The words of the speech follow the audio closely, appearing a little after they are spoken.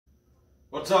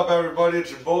What's up, everybody? It's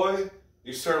your boy.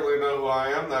 You certainly know who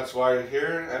I am. That's why you're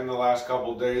here. And the last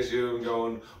couple days, you've been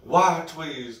going, why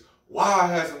Tweez? Why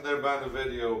hasn't there been a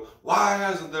video? Why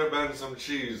hasn't there been some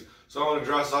cheese? So I'm going to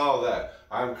address all of that.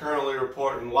 I'm currently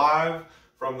reporting live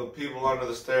from the People Under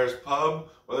the Stairs pub,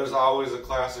 where there's always a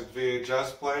classic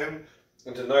VHS playing.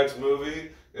 And tonight's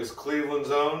movie is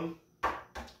Cleveland's own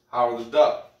Howard the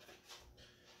Duck.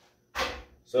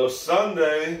 So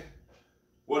Sunday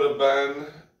would have been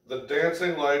the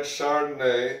Dancing Lights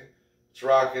Chardonnay. It's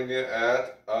rocking you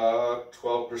at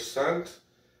 12%.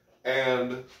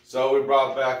 And so we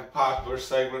brought back a popular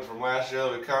segment from last year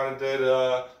that we kind of did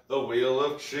the Wheel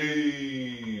of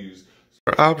Cheese.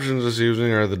 Our options this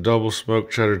evening are the double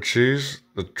smoked cheddar cheese,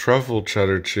 the truffle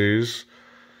cheddar cheese,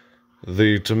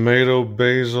 the tomato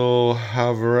basil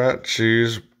Havarette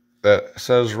cheese that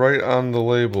says right on the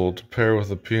label to pair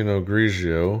with a Pinot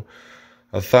Grigio,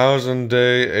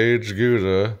 1,000-day aged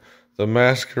Gouda, the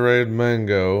Masquerade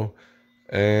Mango,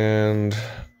 and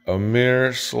a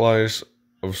mere slice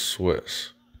of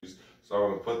Swiss. So I'm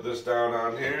going to put this down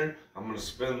on here. I'm going to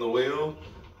spin the wheel.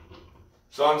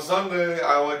 So on Sunday,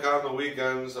 like on the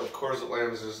weekends, of course it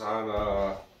lands just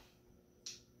on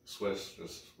Swiss,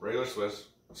 just regular Swiss.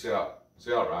 See how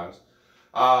it rides.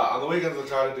 On the weekends I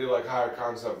try to do like higher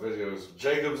concept videos.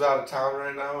 Jacob's out of town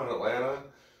right now in Atlanta.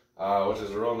 Which is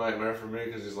a real nightmare for me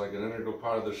because he's like an integral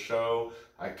part of the show.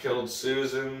 I killed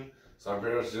Susan, so I'm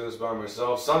pretty much doing this by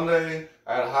myself. Sunday,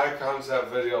 I had a high concept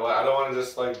video. I don't want to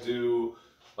just like do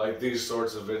like these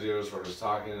sorts of videos where I'm just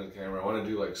talking to the camera. I want to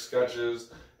do like sketches,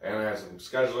 and I had some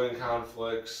scheduling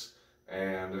conflicts,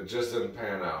 and it just didn't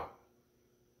pan out.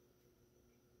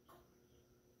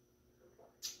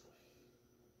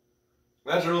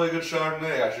 That's a really good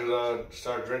Chardonnay. I should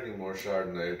start drinking more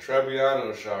Chardonnay.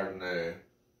 Trebbiano Chardonnay.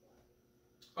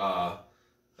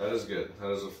 That is good.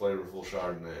 That is a flavorful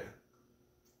Chardonnay.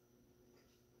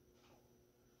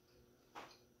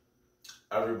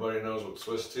 Everybody knows what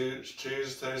Swiss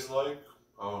cheese tastes like.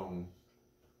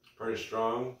 Pretty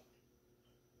strong.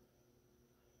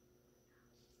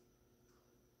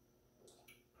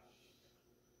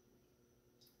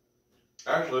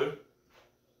 Actually,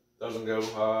 doesn't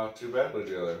go too badly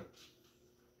together.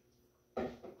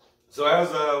 So as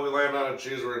we land on a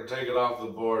cheese, we're going to take it off the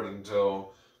board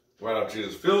until we're out of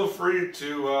cheeses. Feel free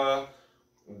to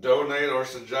donate or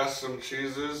suggest some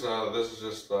cheeses. This is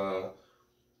just what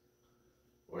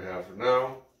we have for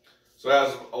now. So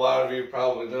as a lot of you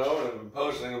probably know and have been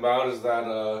posting about is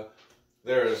that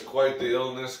there is quite the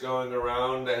illness going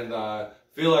around, and I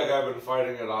feel like I've been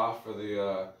fighting it off for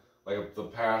the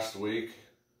past week.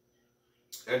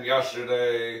 And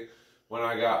yesterday when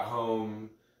I got home,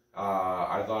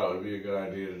 I thought it would be a good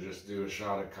idea to just do a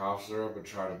shot of cough syrup and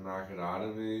try to knock it out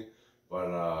of me, but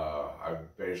I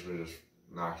basically just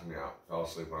knocked me out, fell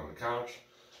asleep on the couch.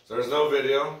 So there's no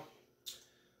video,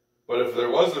 but if there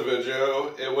was a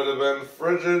video, it would have been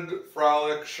Frigid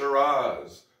Frolic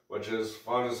Shiraz, which is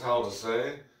fun as hell to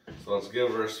say, so let's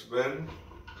give her a spin.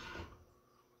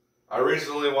 I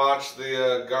recently watched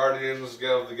the Guardians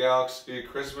of the Galaxy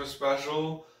Christmas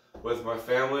special with my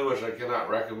family, which I cannot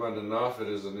recommend enough. It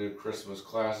is a new Christmas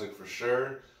classic for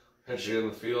sure. Hits you in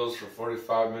the feels for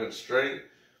 45 minutes straight.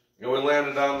 And we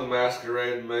landed on the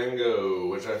Masquerade Mango,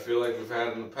 which I feel like we've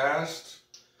had in the past.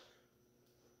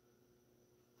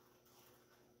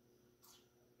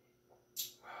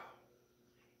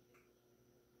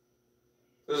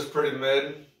 This is pretty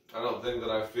mid. I don't think that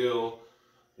I feel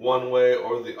one way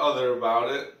or the other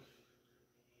about it.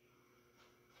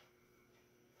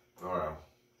 Alright.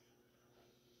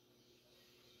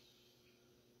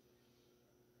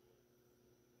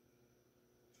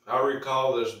 I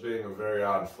recall this being a very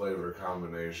odd flavor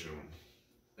combination.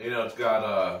 You know, it's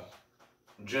got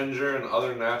ginger and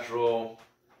other natural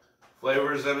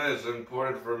flavors in it. It's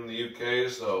imported from the UK,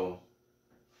 so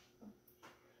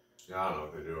yeah, I don't know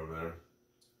what they do over there.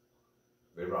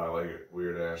 They probably like it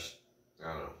weird ass. I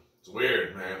don't know. It's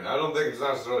weird, man. I don't think it's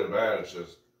necessarily bad. It's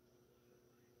just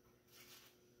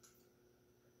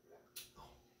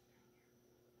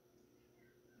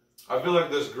I feel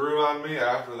like this grew on me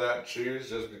after that cheese,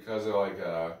 just because of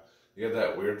you get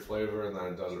that weird flavor, and then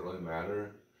it doesn't really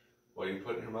matter what you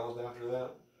put in your mouth after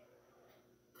that.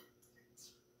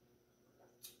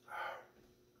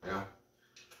 Yeah,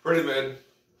 pretty mid.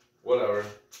 Whatever.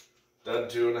 Dead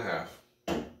 2.5.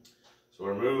 So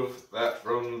remove that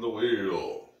from the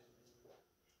wheel.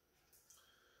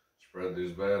 Spread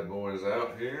these bad boys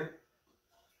out here,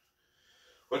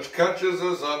 which catches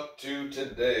us up to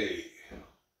today.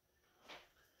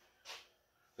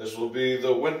 This will be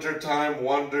the Wintertime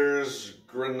Wonders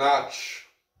Grenache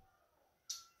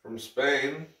from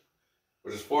Spain.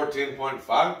 which is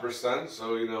 14.5%.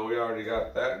 So, you know, we already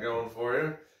got that going for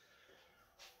you.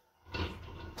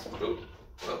 Oh,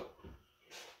 well,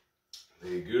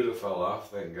 the Gouda fell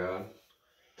off, thank God.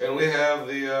 And we have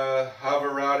the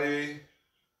Havarti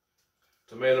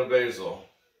tomato basil.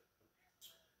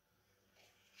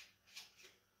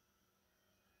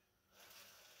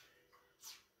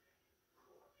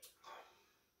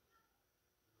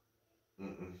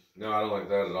 No, I don't like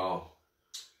that at all.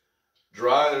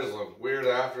 Dry, there's a weird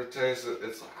aftertaste.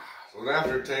 It's an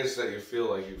aftertaste that you feel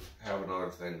like you have in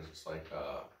other things. It's like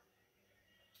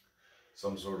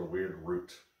some sort of weird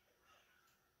root.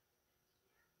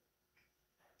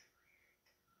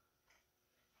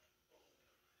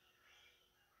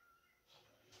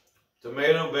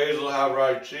 Tomato, basil,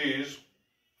 Havarti cheese.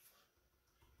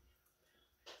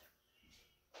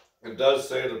 It does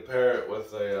say to pair it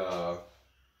with a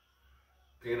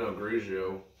Pinot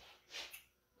Grigio,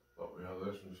 but we have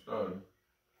this instead.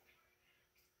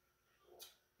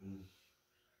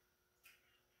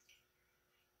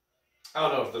 I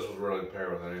don't know if this would really pair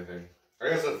with anything. I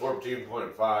guess at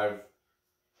 14.5,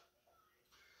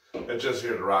 it's just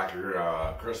here to rock your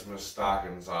Christmas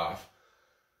stockings off.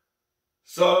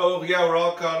 So yeah, we're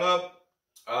all caught up.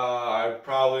 I'm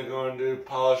probably going to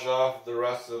polish off the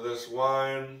rest of this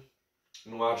wine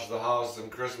and watch the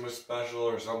Holliston Christmas special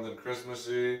or something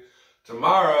Christmassy.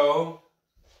 Tomorrow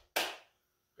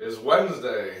is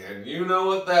Wednesday, and you know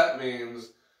what that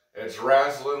means. It's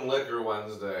Wrestling Liquor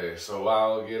Wednesday, so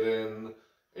I'll get in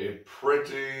a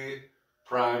pretty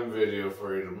prime video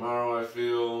for you tomorrow, I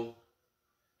feel.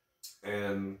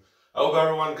 And I hope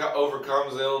everyone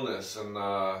overcomes illness and,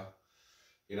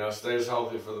 you know, stays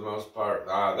healthy for the most part.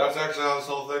 That's actually how this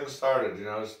whole thing started, you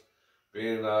know, just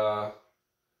being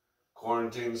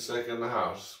quarantine sick in the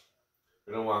house.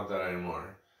 We don't want that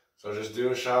anymore. So just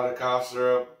do a shot of cough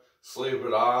syrup, sleep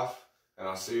it off, and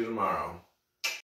I'll see you tomorrow.